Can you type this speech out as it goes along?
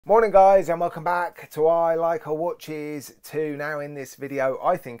Morning guys, and welcome back to I Like Her Watches 2. Now in this video,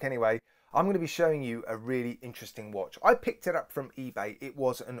 I think anyway, I'm going to be showing you a really interesting watch. I picked it up from eBay. It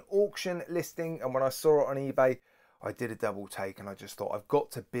was an auction listing, and when I saw it on eBay, I did a double take and I just thought I've got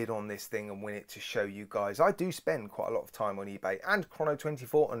to bid on this thing and win it to show you guys. I do spend quite a lot of time on eBay and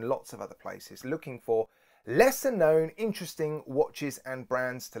Chrono24 and lots of other places looking for lesser known, interesting watches and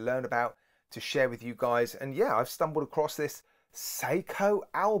brands to learn about, to share with you guys. And yeah, I've stumbled across this Seiko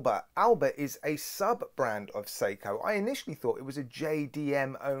Alba. Alba is a sub-brand of Seiko. I initially thought it was a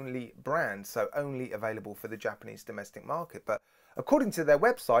JDM only brand, so only available for the Japanese domestic market, but according to their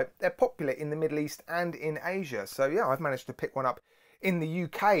website, they're popular in the Middle East and in Asia. So yeah, I've managed to pick one up in the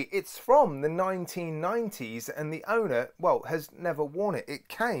UK. It's from the 1990s and the owner, well, has never worn it. It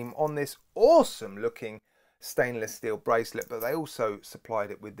came on this awesome looking stainless steel bracelet, but they also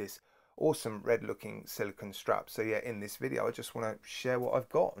supplied it with this awesome red looking silicone strap. So yeah, in this video I just want to share what I've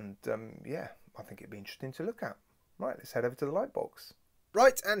got, and yeah, I think it'd be interesting to look at. Right, let's head over to the light box.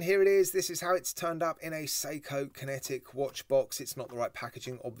 Right, and here it is. This is how it's turned up in a Seiko Kinetic watch box. It's not the right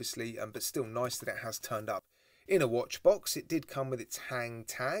packaging obviously, but still nice that it has turned up in a watch box. It did come with its hang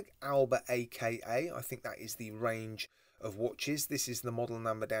tag, Alba AKA. I think that is the range of watches. This is the model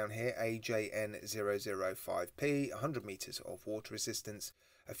number down here, AJN005P, 100 meters of water resistance.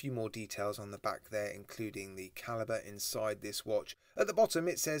 A few more details on the back there, including the caliber inside this watch. At the bottom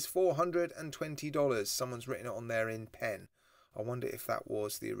it says $420. Someone's written it on there in pen. I wonder if that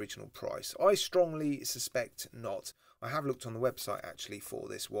was the original price. I strongly suspect not. I have looked on the website actually for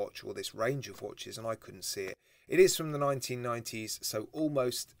this watch, or this range of watches, and I couldn't see it. It is from the 1990s, so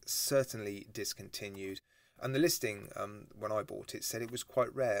almost certainly discontinued. And the listing, when I bought it, said it was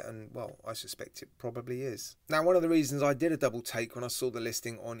quite rare, and well, I suspect it probably is. Now, one of the reasons I did a double take when I saw the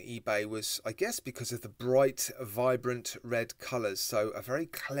listing on eBay was, I guess, because of the bright, vibrant red colours. So a very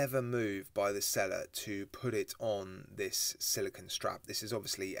clever move by the seller to put it on this silicone strap. This is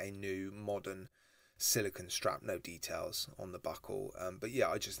obviously a new, modern silicone strap, no details on the buckle, but yeah,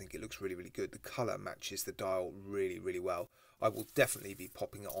 I just think it looks really, really good. The colour matches the dial really, really well. I will definitely be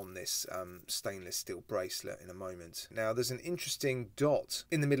popping it on this stainless steel bracelet in a moment. Now, there's an interesting dot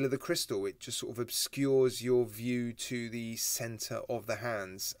in the middle of the crystal. It just sort of obscures your view to the centre of the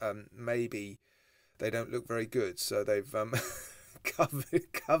hands. Maybe they don't look very good, so they've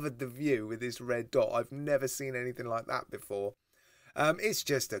covered the view with this red dot. I've never seen anything like that before. It's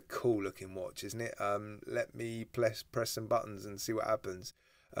just a cool looking watch, isn't it? Let me press some buttons and see what happens.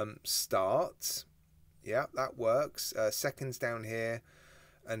 Start. Yeah, that works. Seconds down here,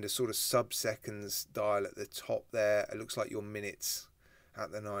 and a sort of sub-seconds dial at the top there. It looks like your minutes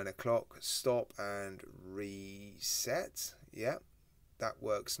at the 9 o'clock. Stop and reset. Yeah, that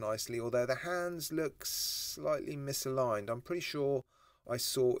works nicely. Although the hands look slightly misaligned. I'm pretty sure I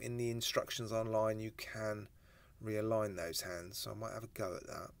saw in the instructions online you can realign those hands, so I might have a go at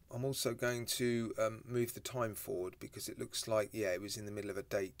that. I'm also going to move the time forward because it looks like, yeah, it was in the middle of a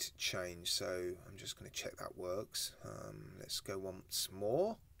date change, so I'm just going to check that works. Let's go once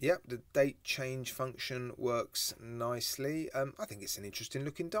more. Yep, the date change function works nicely. I think it's an interesting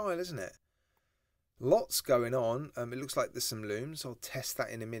looking dial, isn't it? Lots going on. It looks like there's some looms. I'll test that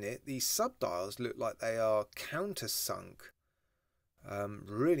in a minute. These sub dials look like they are countersunk.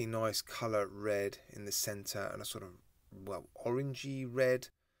 Really nice colour red in the centre, and a sort of, well, orangey red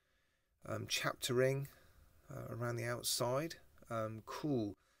chapter ring around the outside.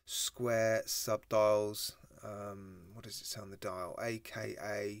 Cool square sub dials. What does it say on the dial?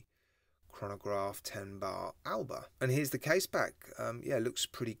 AKA chronograph 10 bar Alba. And here's the case back. Yeah, looks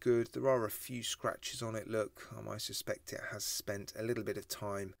pretty good. There are a few scratches on it. Look, I suspect it has spent a little bit of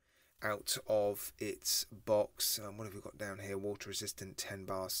time out of its box. What have we got down here? Water resistant 10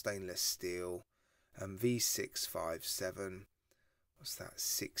 bar stainless steel, V657. What's that?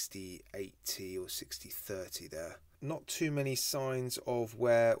 6080 or 6030 there. Not too many signs of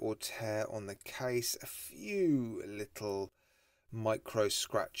wear or tear on the case. A few little micro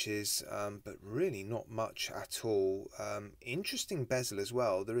scratches, but really not much at all. Interesting bezel as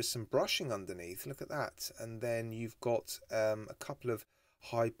well. There is some brushing underneath. Look at that. And then you've got a couple of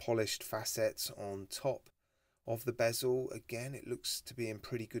high polished facets on top of the bezel. Again, it looks to be in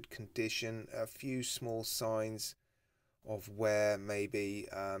pretty good condition. A few small signs of wear maybe.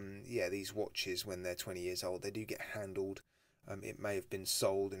 Yeah, these watches, when they're 20 years old, they do get handled. It may have been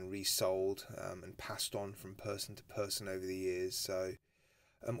sold and resold and passed on from person to person over the years. So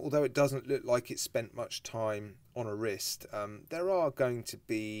although it doesn't look like it spent much time on a wrist, there are going to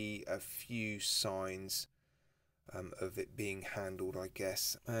be a few signs of it being handled, I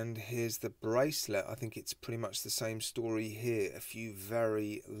guess. And here's the bracelet. I think it's pretty much the same story here. A few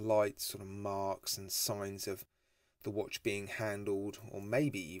very light sort of marks and signs of the watch being handled, or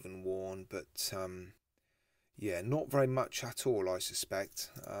maybe even worn, but yeah, not very much at all, I suspect.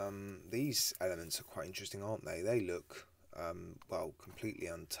 These elements are quite interesting, aren't they? They look, well, completely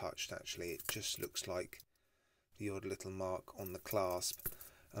untouched, actually. It just looks like the odd little mark on the clasp.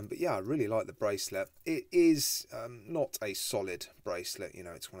 But yeah, I really like the bracelet. It is not a solid bracelet, you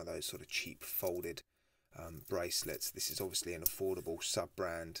know, it's one of those sort of cheap folded bracelets. This is obviously an affordable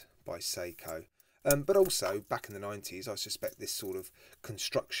sub-brand by Seiko. But also, back in the 90s, I suspect this sort of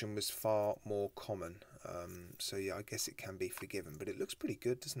construction was far more common. So yeah, I guess it can be forgiven, but it looks pretty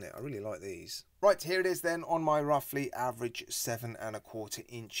good, doesn't it? I really like these. Right, here it is then on my roughly average 7¼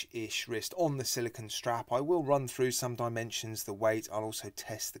 inch-ish wrist on the silicone strap. I will run through some dimensions, the weight. I'll also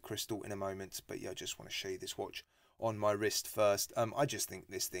test the crystal in a moment, but yeah, I just want to show you this watch on my wrist first. I just think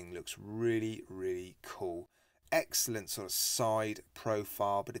this thing looks really, really cool. Excellent sort of side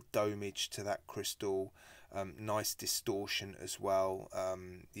profile, bit of domage to that crystal, nice distortion as well.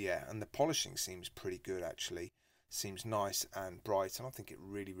 Yeah, and the polishing seems pretty good actually. Seems nice and bright, and I think it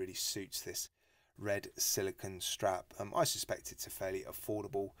really, really suits this red silicone strap. I suspect it's a fairly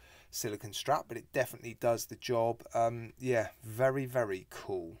affordable silicone strap, but it definitely does the job. Yeah, very, very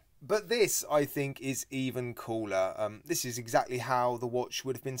cool. But this, I think, is even cooler. This is exactly how the watch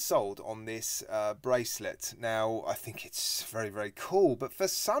would have been sold on this bracelet. Now, I think it's very, very cool, but for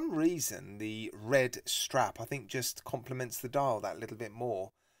some reason, the red strap, I think, just complements the dial that little bit more.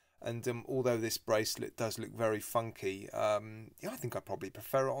 And although this bracelet does look very funky, yeah, I think I probably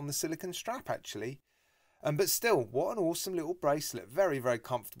prefer it on the silicone strap, actually. But still, what an awesome little bracelet. Very, very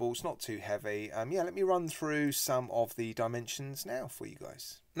comfortable. It's not too heavy. Yeah, let me run through some of the dimensions now for you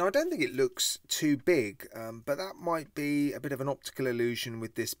guys. Now, I don't think it looks too big, but that might be a bit of an optical illusion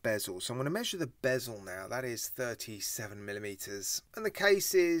with this bezel. So I'm going to measure the bezel now. That is 37mm. And the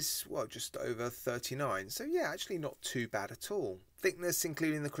case is, well, just over 39. So yeah, actually not too bad at all. Thickness,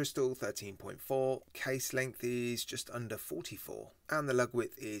 including the crystal, 13.4. Case length is just under 44. And the lug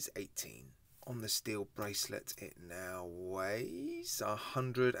width is 18. On the steel bracelet, it now weighs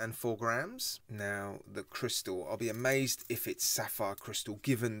 104 grams. Now, the crystal, I'll be amazed if it's sapphire crystal,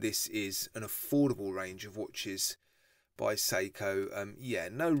 given this is an affordable range of watches by Seiko. Yeah,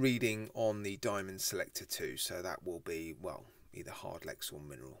 no reading on the diamond selector too, so that will be, well, either Hardlex or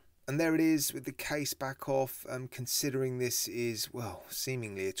mineral. And there it is with the case back off. Considering this is, well,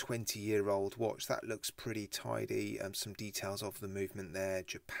 seemingly a 20-year-old watch, that looks pretty tidy. Some details of the movement there.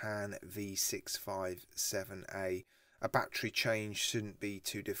 Japan V657A. A battery change shouldn't be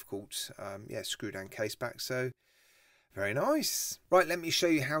too difficult. Yeah, screw down case back, so very nice. Right, let me show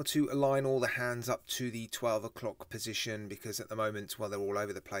you how to align all the hands up to the 12 o'clock position, because at the moment, well, they're all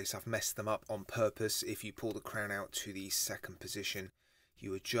over the place. I've messed them up on purpose. If you pull the crown out to the second position,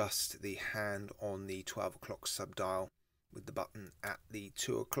 you adjust the hand on the 12 o'clock subdial with the button at the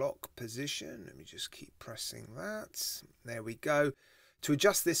 2 o'clock position. Let me just keep pressing that. There we go. To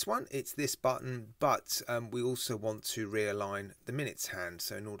adjust this one, it's this button, but we also want to realign the minutes hand.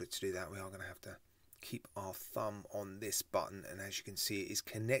 So in order to do that, we are going to have to keep our thumb on this button. And as you can see, it is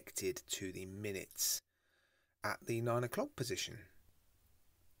connected to the minutes at the 9 o'clock position.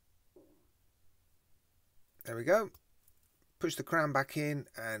 There we go. Push the crown back in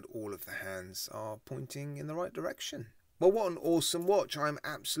and all of the hands are pointing in the right direction. Well, what an awesome watch. I'm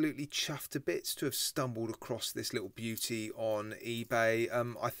absolutely chuffed to bits to have stumbled across this little beauty on eBay.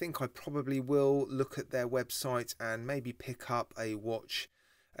 I think I probably will look at their website and maybe pick up a watch,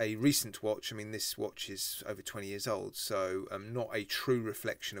 a recent watch. I mean, this watch is over 20 years old, so not a true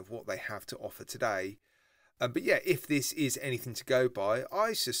reflection of what they have to offer today. But yeah, if this is anything to go by,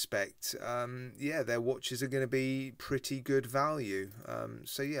 I suspect, yeah, their watches are going to be pretty good value.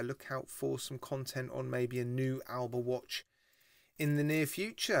 So yeah, look out for some content on maybe a new Alba watch in the near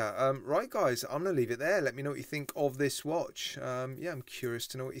future. Right, guys, I'm going to leave it there. Let me know what you think of this watch. Yeah, I'm curious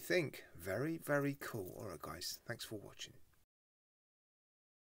to know what you think. Very, very cool. All right, guys, thanks for watching.